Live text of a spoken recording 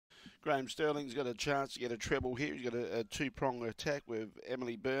Graham Sterling's got a chance to get a treble here. He's got a two-prong attack with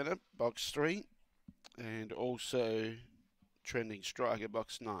Emily Burner, box 3, and also Trending Striker,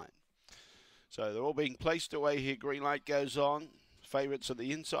 box 9. So they're all being placed away here. Green light goes on. Favourites on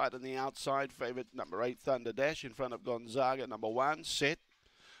the inside and the outside. Favourite number 8, Thunder Dash, in front of Gonzaga, number 1, set.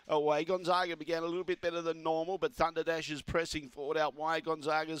 Away, Gonzaga began a little bit better than normal, but Thunder Dash is pressing forward out wide.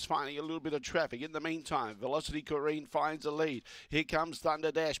 Gonzaga's finding a little bit of traffic. In the meantime, Velocity Corrine finds a lead. Here comes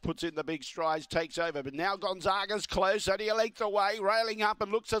Thunder Dash, puts in the big strides, takes over, but now Gonzaga's close, only a length away, railing up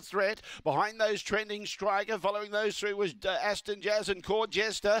and looks a threat. Behind those, Trending Striker. Following those through was Aston Jazz and Court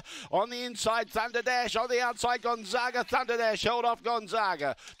Jester. On the inside, Thunder Dash. On the outside, Gonzaga. Thunder Dash held off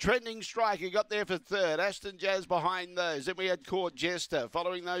Gonzaga. Trending Striker got there for third. Aston Jazz behind those. Then we had Court Jester.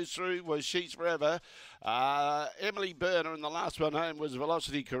 Following those through was She's Forever, Emily Burner, and the last one home was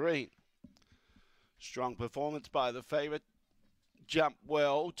Velocity Corrine. Strong performance by the favourite. Jumped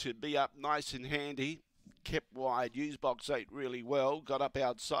well to be up nice and handy. Kept wide, used box 8 really well. Got up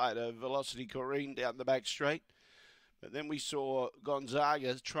outside of Velocity Corrine down the back straight. But then we saw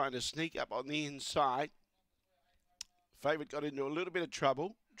Gonzaga trying to sneak up on the inside. Favourite got into a little bit of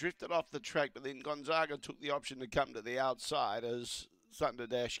trouble. Drifted off the track, but then Gonzaga took the option to come to the outside as Thunder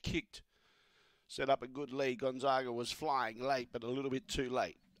Dash kicked, set up a good lead. Gonzaga was flying late, but a little bit too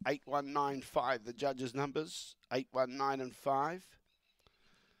late. 8-1-9-5, the judges' numbers. 8-1-9 and 5.